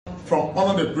from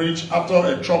under the bridge after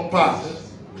a truck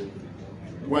passed.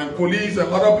 When police and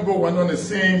other people went on the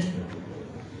scene,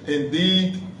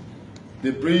 indeed,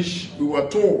 the bridge, we were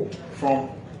told from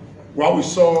what we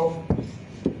saw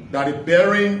that the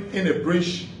bearing in the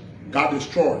bridge got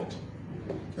destroyed.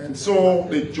 And so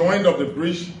the joint of the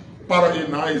bridge, part of it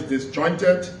now is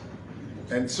disjointed.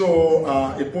 And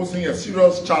so it posing a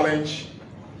serious challenge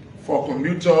for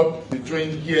commuters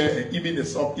between here and even the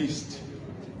southeast.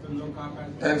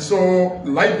 And so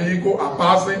light vehicles are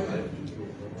passing.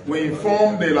 We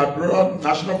informed the Liberia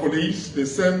National Police. They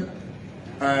sent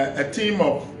a team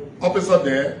of officers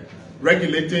there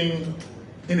regulating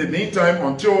in the meantime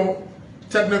until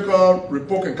technical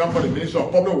report can come from the Ministry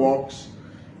of Public Works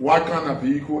what kind of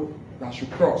vehicle that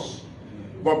should cross.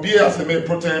 But be as it may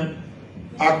pretend,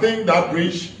 I think that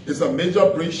bridge is a major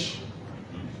bridge,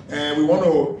 and we want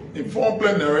to inform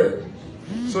plenary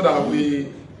so that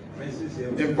we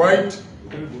invite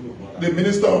the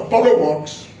Minister of Public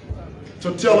Works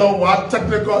to tell us what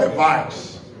technical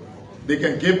advice they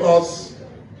can give us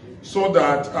so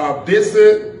that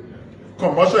basic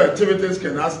commercial activities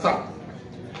cannot start.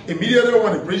 Immediately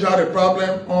when the bridge had a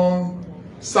problem on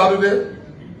Saturday,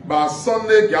 by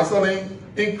Sunday gasoline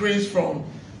increased from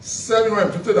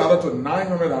 $750 to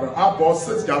 $900. I bought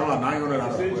 6 gallons at $900.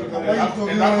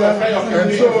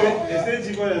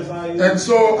 And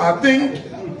so I think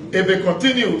if it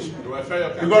continues,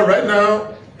 because right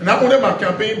now, not only my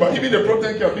campaign, but even the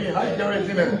protein campaign, I can't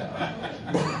anything in it.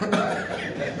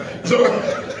 So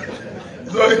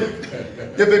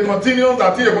if it continues,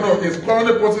 I think it's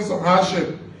currently posing some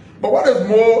hardship. But what is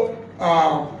more,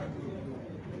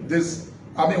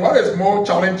 what is more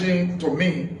challenging to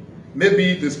me,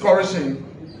 maybe discouraging,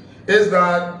 is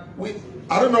that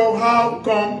I don't know how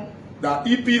come that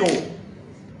EPA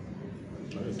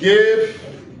gave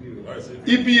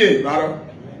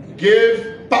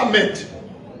permit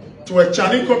to a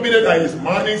Chinese company that is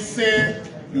mining sand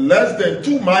less than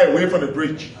 2 miles away from the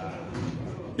bridge.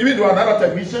 Even though another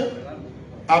technician,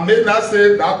 I may not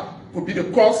say that could be the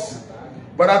cost,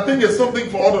 but I think it's something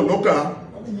for all the local.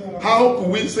 How could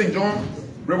we St. John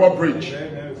River Bridge?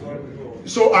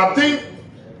 So I think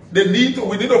we need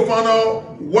to find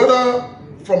out whether,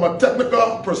 from a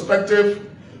technical perspective,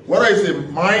 whether it's a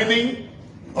mining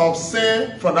of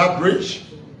sand from that bridge,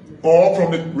 or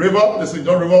from the river, the St.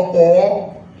 John River,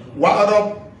 or what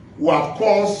other will have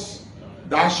caused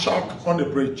that shock on the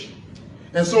bridge.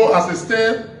 And so as it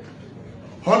stands,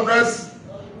 hundreds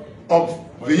of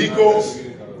vehicles,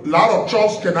 a lot of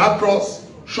trucks cannot cross,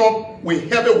 trucks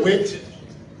with heavy weight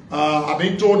are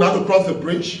being told not to cross the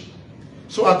bridge.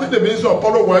 So I think the Ministry of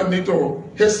Public Works need to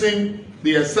hasten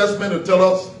the assessment to tell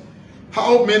us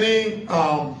how many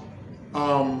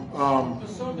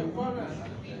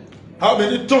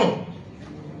tons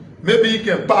maybe you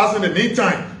can pass in the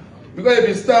meantime. Because if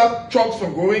you stop trucks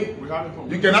from going,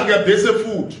 you cannot get basic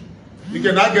food. You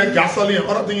cannot get gasoline and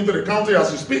other things into the county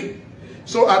as you speak.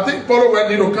 So I think Public Works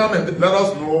need to come and let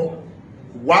us know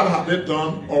what have they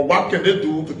done or what can they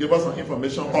do to give us some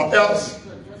information, or else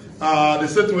the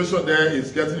situation there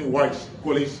is getting worse,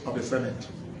 colleagues of the Senate.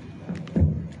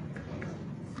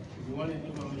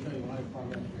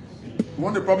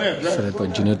 Senator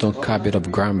Johnathan Karpaye of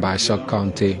Grand Bassa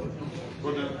County,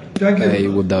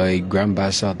 with the Grand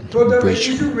Bassa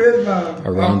bridge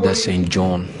around the St.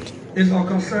 John. Is our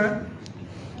concern.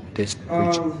 This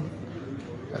bridge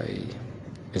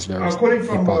is very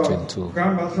important to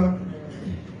Grand Bassa.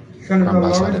 Grand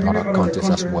Bassa and other counties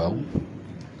as well.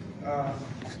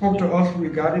 Spoke to us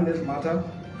regarding this matter.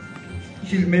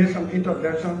 She's made some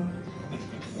intervention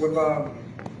with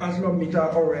Aslo meter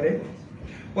already.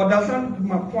 But that's not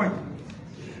my point.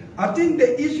 I think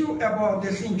the issue about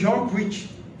the St. John Bridge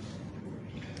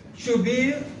should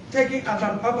be taken as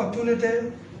an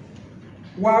opportunity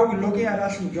while we're looking at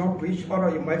that St. John Bridge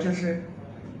or emergency.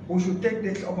 We should take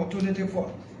this opportunity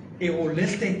for a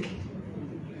holistic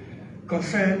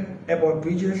concern about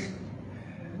bridges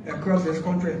across this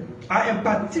country. I am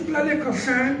particularly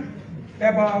concerned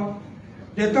about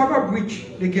the Tucker Bridge,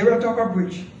 the Gary Tucker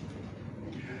Bridge.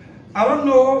 I don't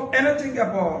know anything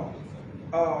about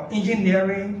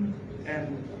engineering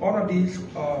and all of these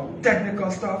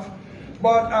technical stuff,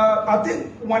 but I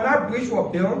think when that bridge was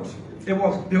built, it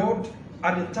was built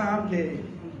at the time the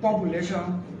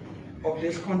population of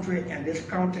this country and this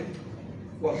county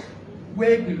was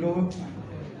way below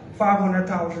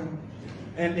 500,000,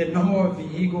 and the number of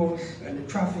vehicles and the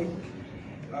traffic,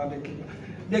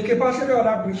 the capacity of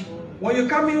that bridge. When you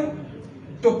come in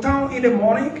to town in the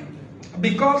morning,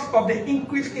 because of the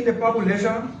increase in the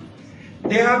population,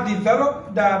 they have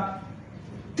developed that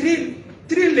three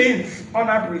lanes on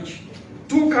that bridge.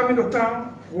 two coming to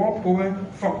town, one going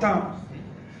from town.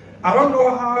 I don't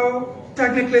know how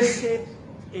technically safe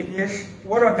it is,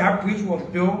 whether that bridge was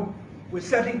built with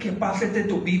certain capacity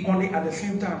to be on it at the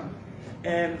same time,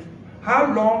 and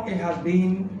how long it has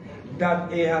been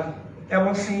that it has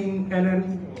ever seen any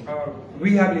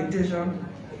rehabilitation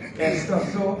and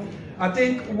stuff. So I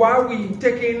think while we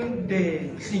taking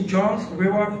the St. John's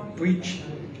River Bridge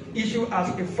issue as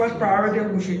a first priority,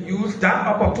 we should use that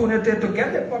opportunity to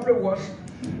get the public works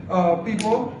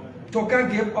people to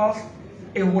can give us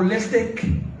a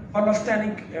holistic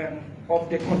understanding of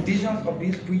the conditions of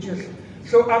these bridges.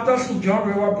 So after St. John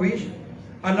River Bridge,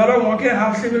 another one can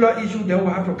have similar issues, then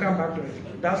we'll have to come back to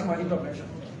it. That's my intervention.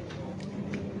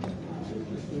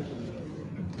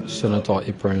 Senator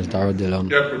Prince Darrell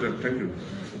Thank you.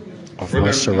 of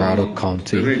Western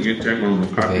County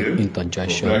with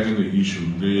interjection. The issue.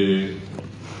 The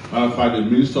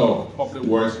Minister of Public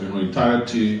Works and her entire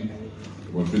team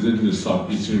were visiting the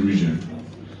southeastern region,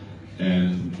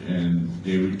 and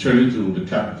they returned to the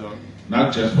capital,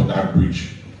 not just for that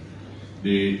bridge.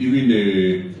 Even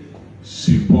the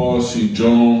St. Paul, St.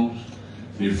 John,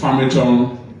 the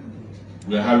Farmington,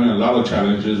 we're having a lot of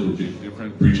challenges with the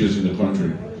different bridges in the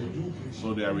country.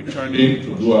 So they are returning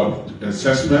to do an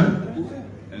assessment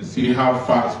and see how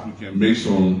fast we can make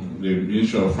some, the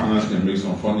Ministry of Finance can make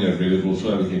some funding available so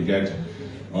that we can get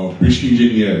bridge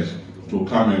engineers to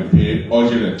come and pay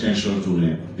urgent attention to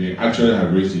it. They actually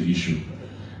have raised the issue.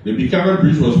 The Buchanan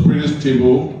Bridge was pretty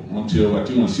stable until I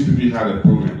think when CPP had a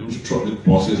program, those truck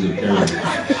buses they carried.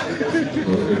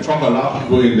 So they truck a lot of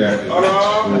people in there. But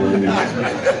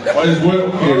it's well,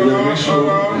 okay, we'll make sure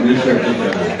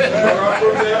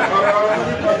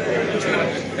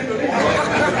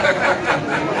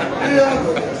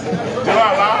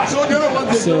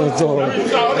Senator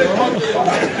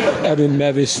Edwin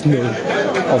Mavis Snow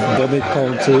of Bobby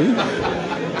County.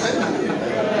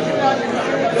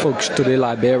 Folks, today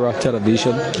Liberia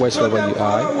Television, wherever you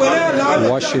are,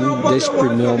 watching this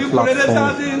premium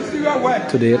platform.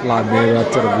 Today Liberia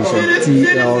Television,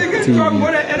 TLTV.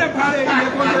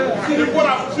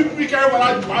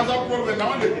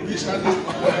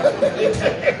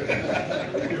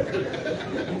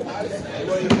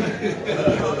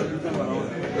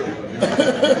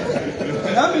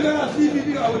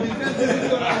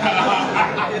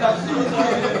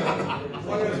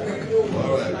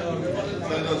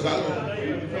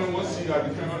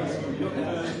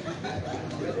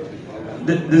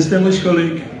 Distinguished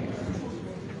colleague,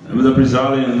 Mr.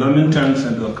 President, let me thank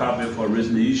Senator Karpaye for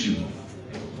raising the issue.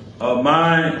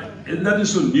 It's nothing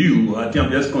so new. I think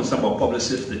I'm just concerned about public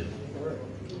safety.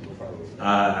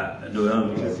 I'm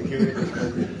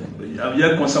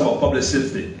just concerned about public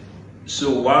safety.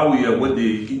 So while we are with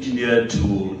the engineer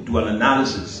to do an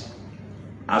analysis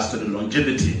as to the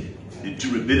longevity, the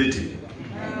durability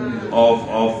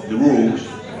of the roads,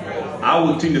 I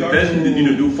would think the best thing they need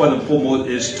to do first and foremost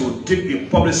is to take the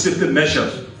public safety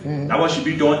measures. That what should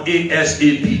be done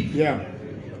ASAP. Yeah.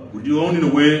 We do only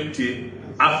the way to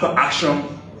after action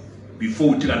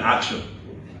before we take an action.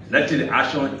 Let's take the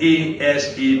action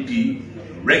ASAP,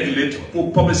 regulate,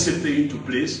 put public safety into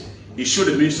place, ensure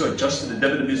the Minister of Justice, the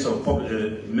Deputy Minister of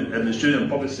Administration and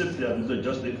Public Safety, and Minister of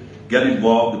Justice get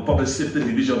involved, the Public Safety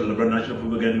Division of the Liberal National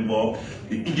People get involved,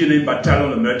 the Engineering Battalion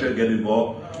of the military get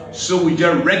involved. So we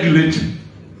just regulate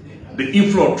the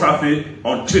inflow of traffic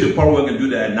until the public can do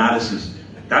the analysis.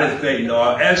 That is fair,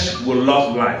 else we'll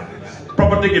lose life.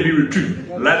 Property can be retrieved,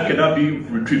 life cannot be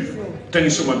retrieved. Thank you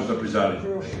so much, Mr. President.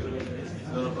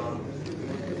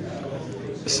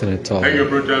 Senator Thank you,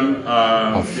 Bruton.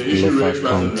 The issue raised by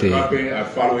County. Karpaye, I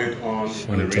follow it on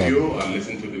the radio. I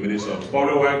listen to the Minister of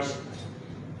Public Works.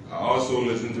 I also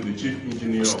listen to the Chief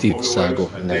Engineer Steve of Sago,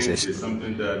 Public Works. I think it's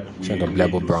something that we Senator need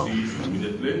Blebo to Brown seize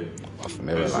immediately. of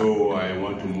And so I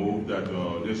want to move that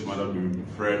this matter be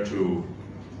referred to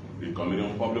the Committee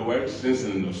on Public Works, since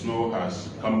the Snow has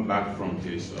come back from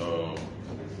his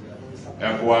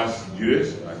ECOWAS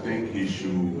duties. I think he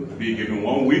should be given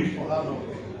 1 week to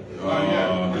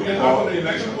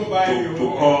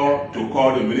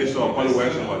call the Minister of Public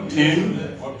Works and her team,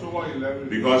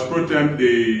 because pro tem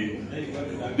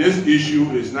this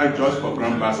issue is not just for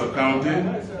Grand Bassa County,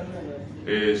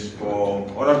 it's for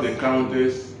all of the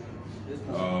counties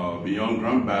beyond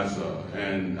Grand Bassa.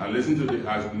 And I listened to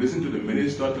the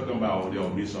minister talking about there will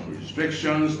be some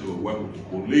restrictions to work with the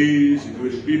police,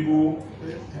 security people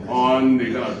on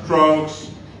the kind of trucks,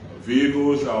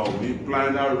 vehicles that will be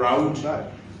planned that route.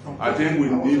 I think we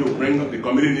need to the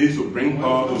committee needs to bring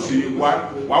her to see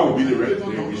what would be the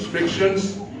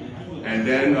restrictions, and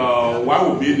then what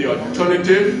would be the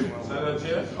alternative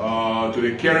to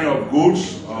the carrying of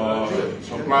goods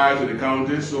supply to the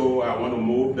county, so I want to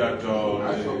move that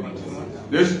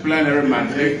this plenary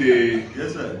mandate the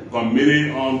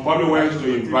Committee on Public Works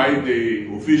to invite the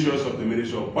officials of the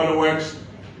Ministry of Public Works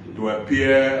to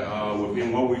appear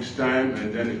within 1 week's time,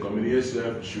 and then the committee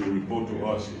itself should report to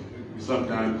us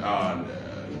sometime on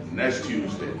next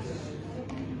Tuesday.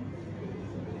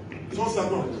 So,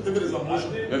 if it is a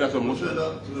motion. Yeah, that's a motion.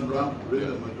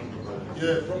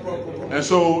 And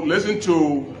so, listen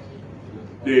to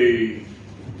the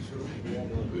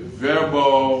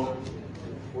verbal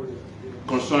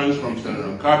concerns from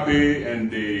Senator Karpaye and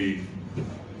the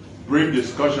brief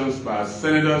discussions by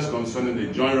senators concerning the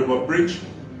Joint River Bridge.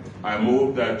 I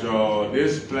move that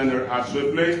this plenary acts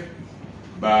swiftly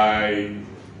by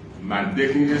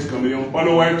mandating this Committee on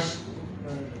Public Works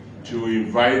to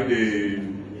invite the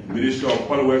Minister of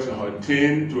Public Works and her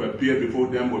team to appear before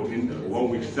them within 1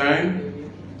 week's time,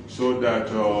 so that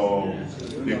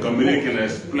the committee can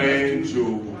explain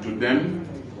to them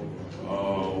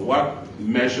what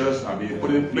measures are being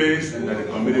put in place, and that the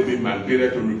committee be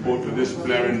mandated to report to this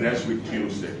plenary next week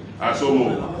Tuesday. I so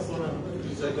move.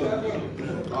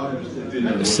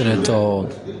 Senator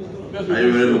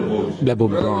Bebo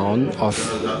Brown of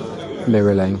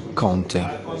Maryland County.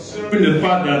 The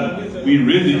fact that we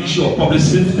raise the issue of public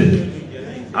safety,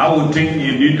 I would think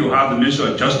you need to have the Minister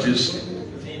of Justice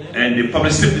and the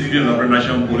Public Safety Division of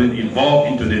National Police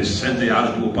involved into this, since they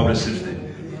have to do public safety.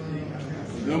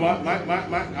 You know,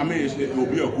 I mean, it will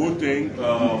be a good thing,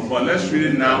 but let's treat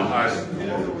it now as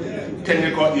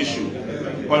technical issue,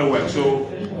 public work. So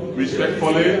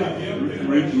respectfully,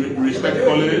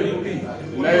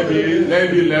 let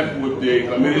it be left with the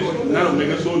committee, not to make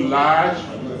it so large,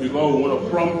 because we want to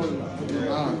prompt.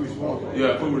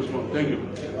 Yeah, full response. Thank you.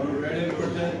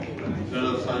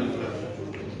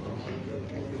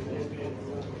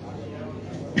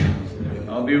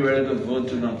 I'll be ready to vote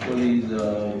to my colleagues.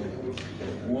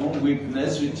 1 week,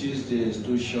 next week Tuesday is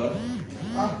too short.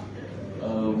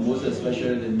 Most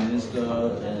especially the minister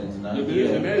and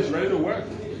The man is ready to work.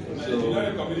 So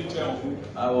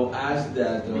I will ask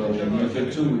that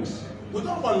for 2 weeks. We're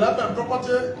talking about land and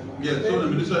property. Yes, so the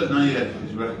minister is not here.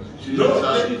 She's right. She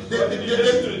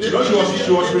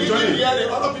was returning.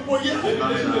 Yeah, other people here.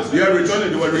 Yeah, returning.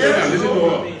 They were returning. Listen to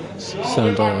her.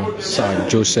 Senator Sir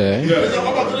Jose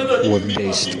was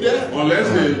based on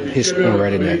his own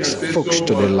readiness, focused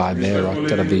to the Libera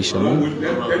television.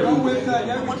 Don't waste time.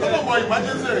 The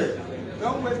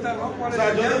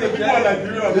people are like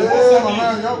you.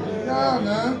 Yeah,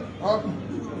 man.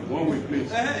 1 week, please.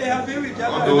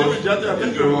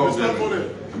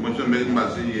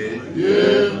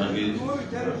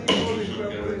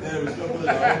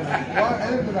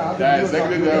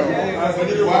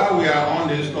 While we are on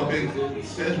this topic,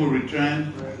 since we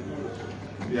return,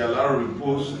 there are a lot of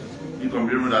reports in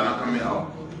community that are not coming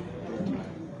out.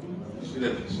 You see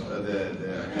that the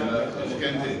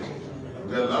scanty.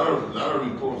 There are a lot of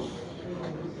reports.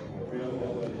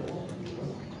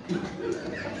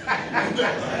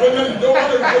 Don't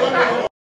want to